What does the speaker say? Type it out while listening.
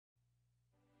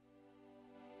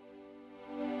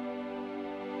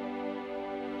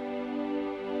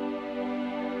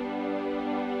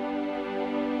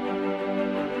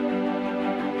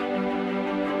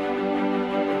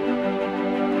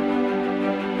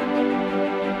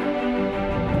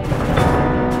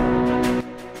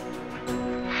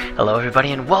Hello everybody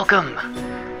and welcome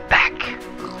back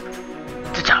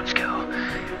to Tobie's Go.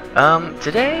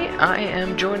 Today I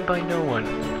am joined by no one.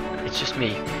 It's just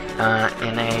me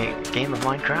in a game of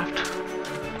Minecraft.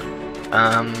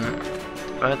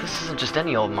 But this isn't just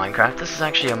any old Minecraft. This is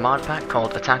actually a mod pack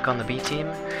called Attack on the B Team.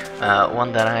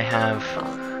 One that I have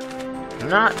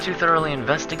not too thoroughly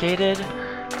investigated,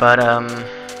 but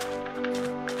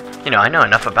you know, I know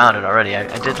enough about it already.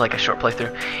 I did like a short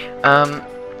playthrough.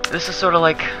 This is sort of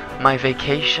like my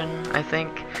vacation, I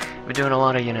think. I've been doing a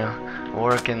lot of, you know,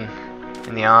 work in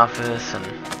the office, and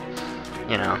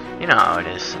you know how it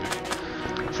is.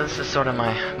 And so this is sort of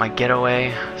my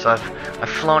getaway. So I've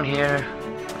flown here.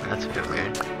 That's a bit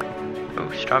weird.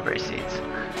 Oh, strawberry seeds.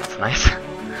 That's nice.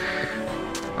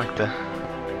 Like the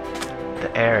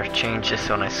air changes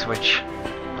when I switch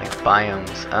like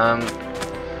biomes.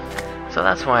 So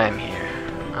that's why I'm here.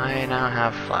 I now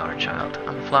have Flower Child.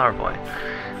 I'm a flower boy.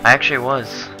 I actually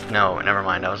was. No, never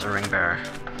mind. I was a ring bearer.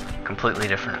 Completely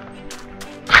different.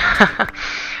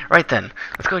 Right then,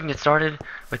 let's go ahead and get started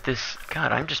with this.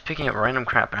 God, I'm just picking up random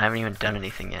crap and I haven't even done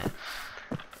anything yet.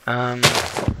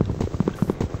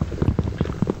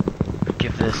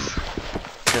 Give this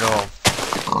good old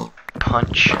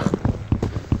punch.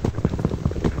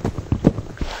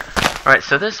 Alright,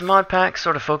 so this mod pack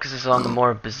sort of focuses on the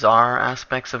more bizarre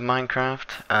aspects of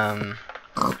Minecraft.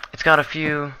 It's got a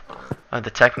few of the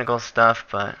technical stuff,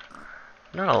 but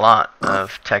not a lot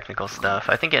of technical stuff.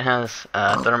 I think it has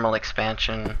thermal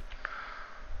expansion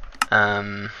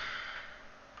and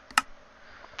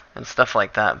stuff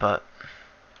like that, but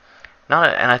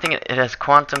not. And I think it has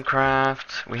quantum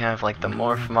craft. We have like the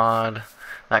morph mod,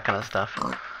 that kind of stuff.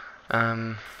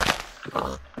 And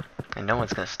no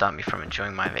one's gonna stop me from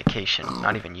enjoying my vacation.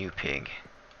 Not even you, pig.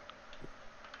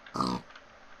 Have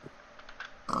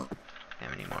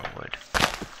any more wood?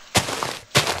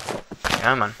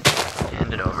 Come on,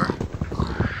 hand it over.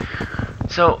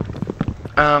 So,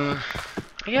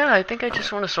 yeah, I think I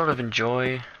just want to sort of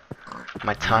enjoy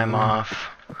my time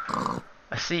off.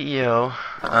 A CEO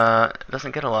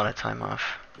doesn't get a lot of time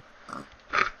off.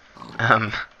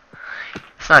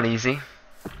 It's not easy.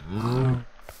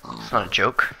 It's not a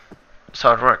joke. It's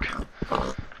hard work.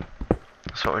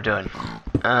 That's what we're doing.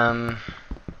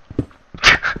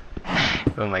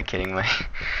 Who am I kidding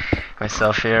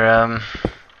myself here?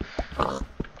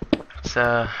 It's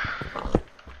I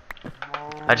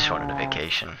just wanted a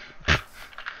vacation.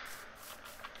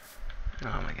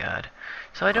 Oh my god.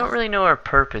 So I don't really know our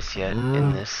purpose yet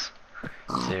in this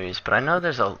series, but I know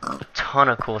there's a ton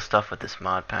of cool stuff with this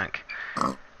mod pack.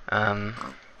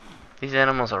 These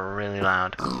animals are really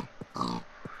loud.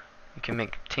 You can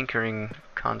make tinkering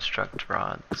construct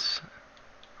rods.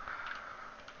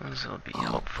 Those will be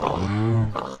helpful.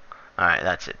 Alright,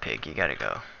 that's it, pig. You gotta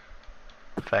go.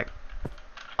 In fact,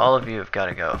 all of you have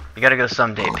gotta go. You gotta go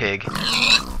someday, pig.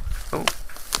 Ooh.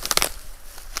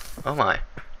 Oh my.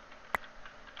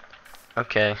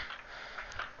 Okay.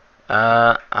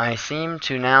 I seem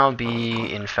to now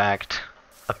be, in fact,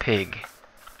 a pig.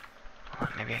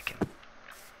 Hold on, maybe I can...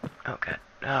 Oh god.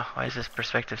 Oh, why is this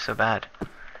perspective so bad?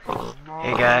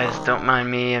 Hey guys, don't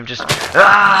mind me, I'm just...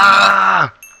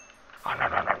 Ah!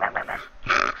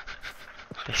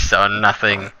 They saw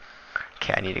nothing.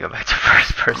 Okay, I need to go back to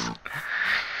first person.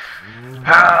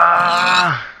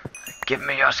 Ah! Give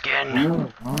me your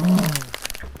skin!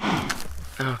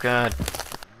 Oh god.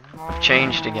 I've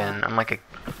changed again. I'm like a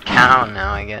cow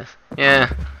now, I guess. Yeah.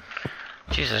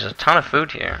 Jeez, there's a ton of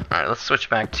food here. Alright, let's switch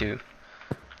back to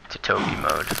Tobie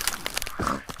mode.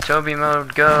 Tobie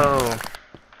mode, go!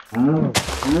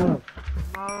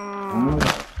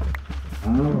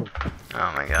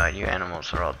 Oh my god, you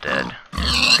animals are all dead.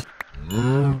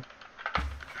 Oh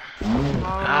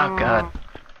god.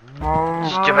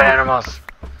 Stupid animals!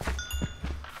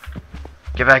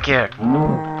 Get back here!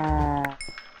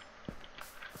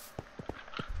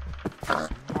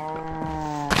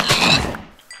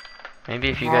 Maybe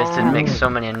if you guys didn't make so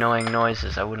many annoying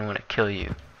noises, I wouldn't want to kill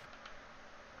you.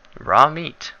 Raw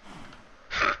meat.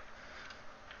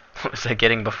 What was I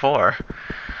getting before?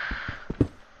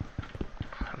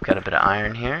 I've got a bit of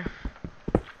iron here.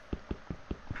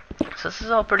 So this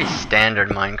is all pretty standard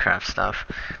Minecraft stuff.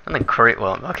 Nothing great.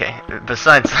 Well, okay,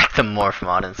 besides like the morph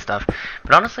mod and stuff.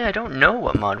 But honestly, I don't know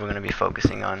what mod we're going to be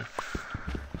focusing on,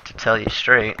 to tell you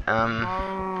straight.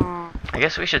 I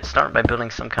guess we should start by building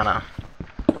some kind of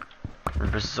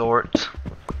resort,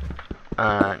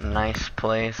 nice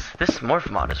place. This morph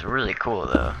mod is really cool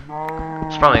though.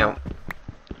 It's probably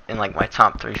in like my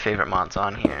top 3 favorite mods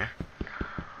on here.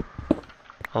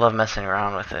 I love messing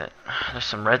around with it. There's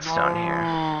some redstone here.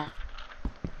 A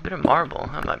bit of marble,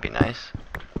 that might be nice.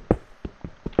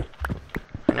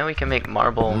 know we can make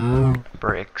marble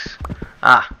bricks.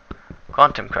 Ah,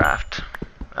 quantum craft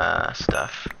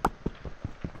stuff.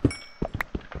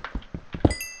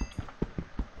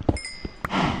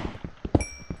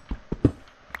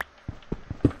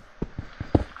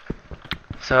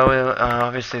 So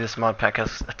obviously this mod pack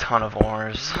has a ton of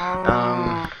ores.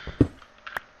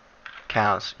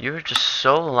 Cows, you're just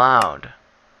so loud.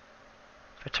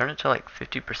 If I turn it to like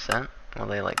 50%, will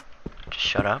they like just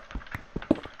shut up?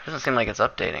 Doesn't seem like it's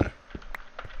updating.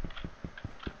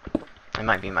 It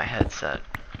might be my headset.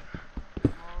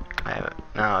 I have it.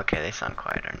 No, okay, they sound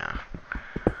quieter now.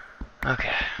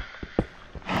 Okay.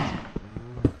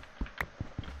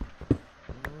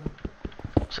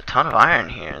 There's a ton of iron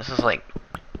here. This is like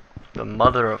the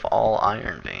mother of all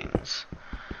iron veins.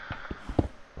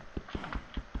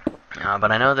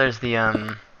 But I know there's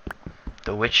the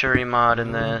witchery mod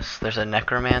in this. There's a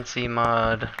necromancy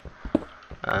mod.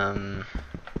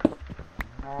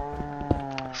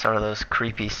 Sort of those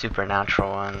creepy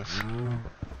supernatural ones.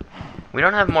 We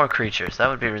don't have more creatures. That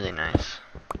would be really nice.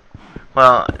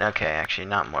 Well, okay, actually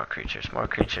not more creatures. More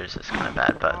creatures is kind of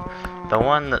bad, but the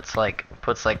one that's like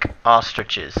puts like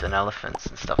ostriches and elephants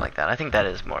and stuff like that. I think that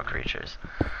is more creatures.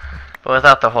 But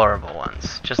without the horrible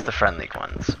ones, just the friendly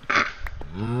ones.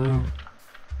 No.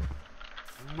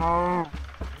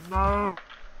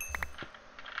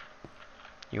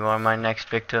 You are my next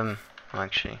victim. Well,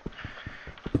 actually,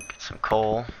 get some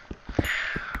coal.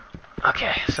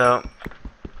 Okay, so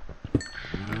I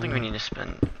don't think we need to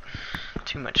spend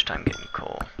too much time getting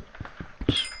coal.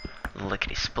 Just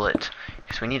lickety split,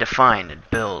 because we need to find and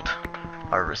build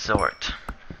our resort,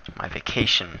 my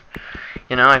vacation.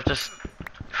 You know, I've just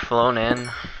flown in,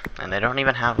 and they don't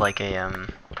even have like a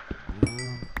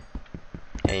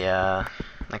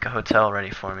hotel ready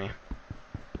for me.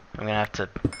 I'm gonna have to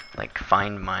like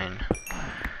find mine.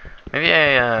 Maybe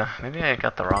I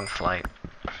got the wrong flight.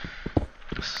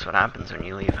 This is what happens when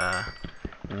you leave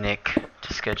Nick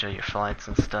to schedule your flights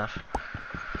and stuff.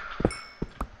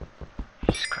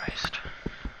 Jesus Christ.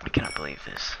 I cannot believe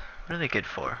this. What are they good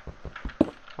for?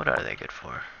 What are they good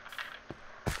for?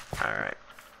 Alright.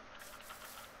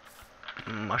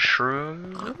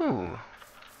 Mushrooms? Ooh.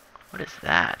 What is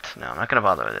that? No, I'm not gonna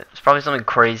bother with it. It's probably something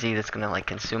crazy that's gonna like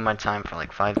consume my time for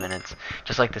like 5 minutes.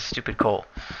 Just like this stupid coal.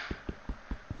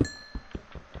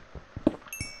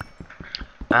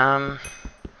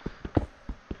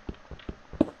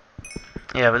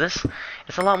 Yeah, but this,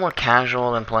 it's a lot more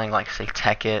casual than playing like say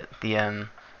Tekkit. The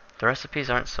recipes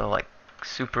aren't so like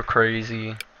super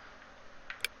crazy.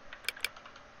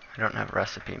 I don't have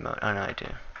recipe mode. Oh no, I do.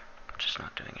 I'm just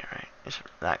not doing it right. It's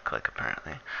that click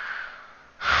apparently.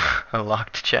 A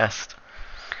locked chest.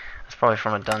 That's probably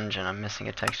from a dungeon. I'm missing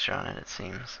a texture on it, it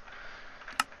seems.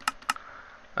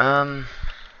 Alright,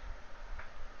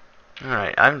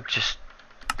 I'm just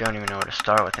don't even know where to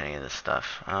start with any of this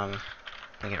stuff.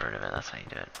 Let me get rid of it. That's how you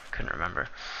do it. Couldn't remember.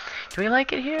 Do we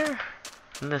like it here?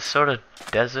 In this sort of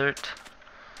desert?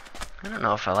 I don't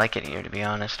know if I like it here, to be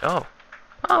honest. Oh!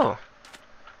 Oh!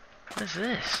 What is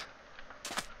this?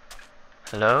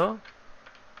 Hello?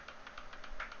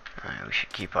 Alright, we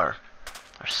should keep our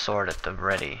sword at the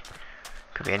ready.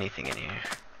 Could be anything in here.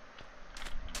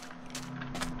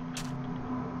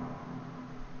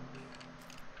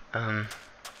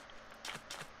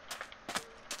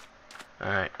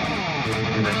 Alright.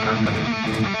 There's nothing.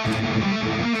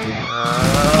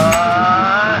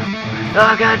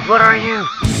 Oh god, what are you?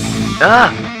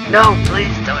 No,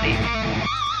 please don't eat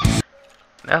me.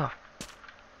 No.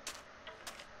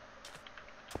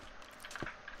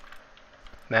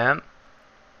 Ma'am?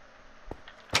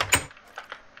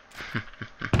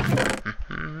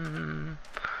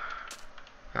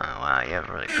 Oh wow, you have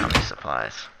really crummy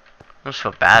supplies. I just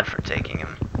feel bad for taking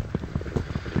him.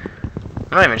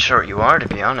 I'm not even sure what you are, to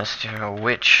be honest. You're a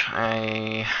witch.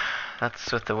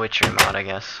 That's with the witchery mod, I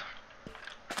guess.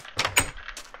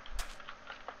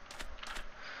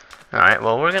 Alright,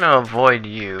 well we're gonna avoid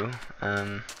you.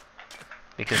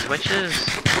 Because witches...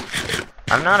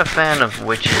 I'm not a fan of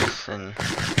witches and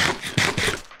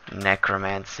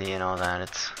necromancy and all that.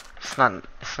 It's not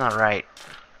right.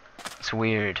 It's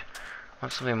weird. I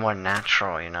want something more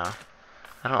natural, you know.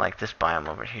 I don't like this biome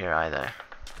over here either.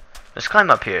 Let's climb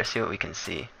up here, see what we can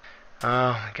see.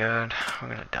 Oh my god, we're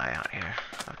gonna die out here.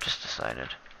 I've just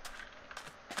decided.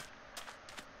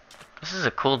 This is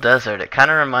a cool desert. It kind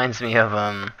of reminds me of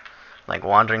like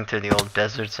wandering through the old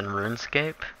deserts in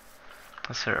RuneScape.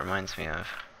 That's what it reminds me of.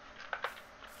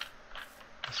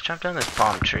 Let's chop down this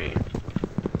palm tree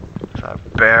with our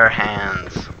bare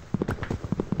hands.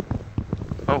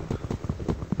 Oh.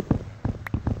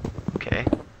 Okay.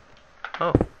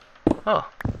 Oh. Oh.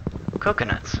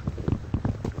 coconuts.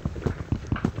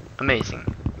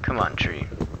 Amazing. Come on, tree.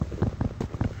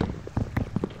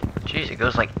 Jeez, it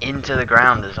goes like into the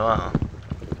ground as well.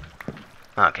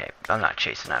 Okay, I'm not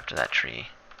chasing after that tree.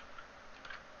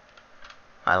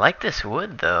 I like this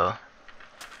wood though.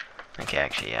 Okay,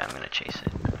 actually, yeah, I'm gonna chase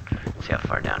it. See how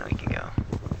far down we can go.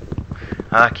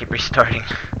 Keep restarting.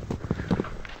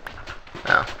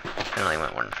 Oh, I only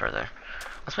went one further.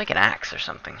 Let's make an axe or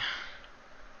something.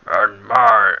 And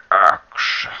my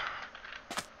axe.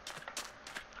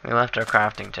 We left our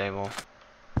crafting table.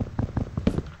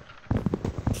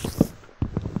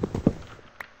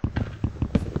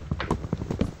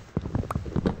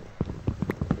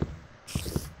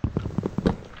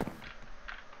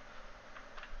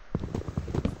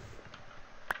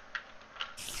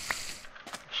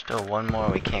 Still one more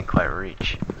we can't quite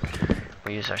reach.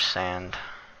 We use our sand.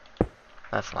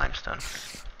 That's limestone.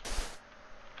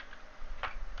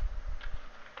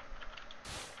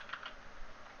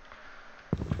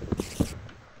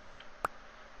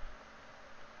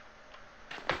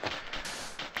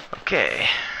 Okay.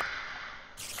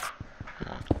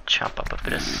 We'll chop up a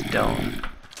bit of stone.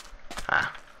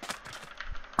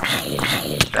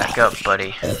 Back up,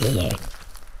 buddy.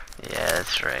 Yeah,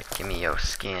 that's right. Give me your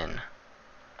skin.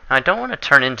 I don't want to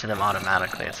turn into them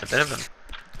automatically. It's a bit of an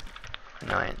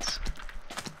annoyance.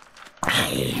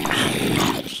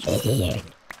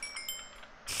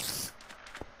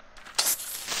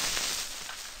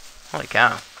 Holy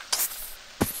cow.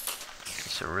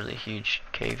 It's a really huge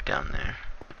cave down there.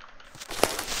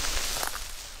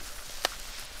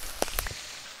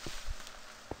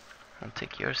 I'll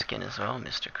take your skin as well,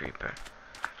 Mr. Creeper.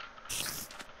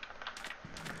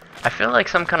 I feel like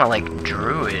some kind of like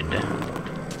druid.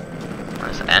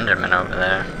 There's an Enderman over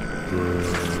there.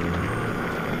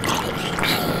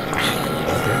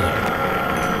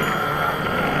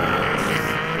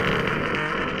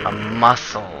 A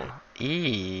mussel.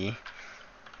 Eee.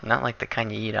 Not like the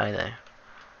kind you eat either.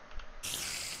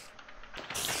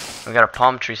 We got a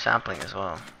palm tree sapling as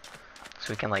well.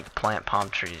 So we can like plant palm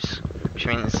trees. Which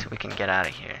means we can get out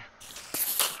of here.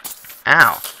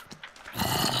 Ow!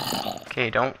 Okay,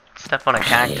 don't step on a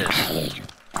cactus.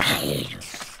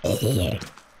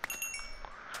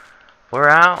 We're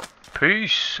out.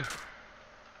 Peace.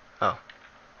 Oh.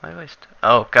 Why waste?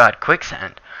 Oh god,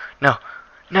 quicksand. No.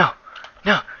 No.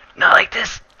 No. Not like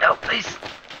this. No, please.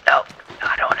 No. No,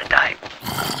 I don't want to die.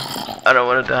 I don't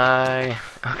want to die.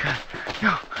 Oh god.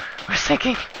 No. We're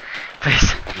sinking.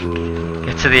 Please.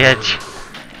 Get to the edge.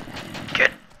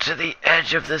 Get to the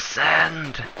edge of the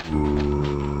sand.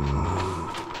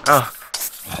 Oh.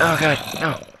 Oh god.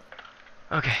 No.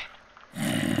 Okay.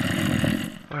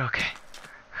 We're okay.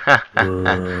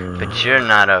 But you're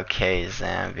not okay,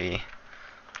 Zambi.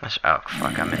 Oh,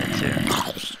 fuck, I'm in it too.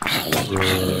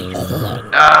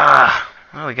 Ah!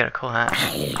 Oh, we got a cool hat.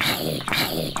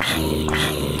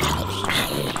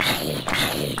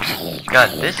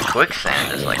 God, this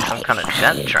quicksand is like some kind of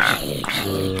death trap.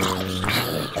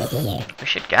 We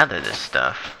should gather this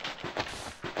stuff.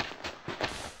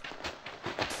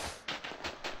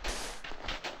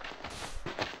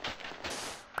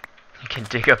 You can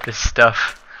dig up this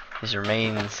stuff, his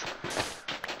remains.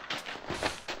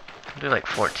 I'll do like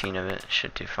 14 of it,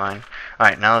 should do fine.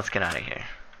 Alright, now let's get out of here.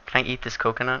 Can I eat this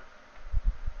coconut?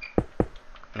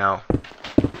 No.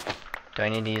 Do I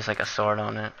need to use like a sword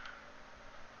on it?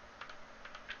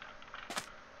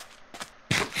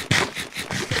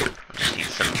 I'll just eat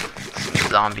some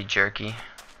zombie jerky.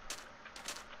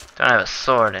 Don't have a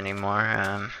sword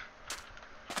anymore.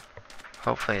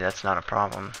 Hopefully that's not a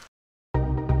problem.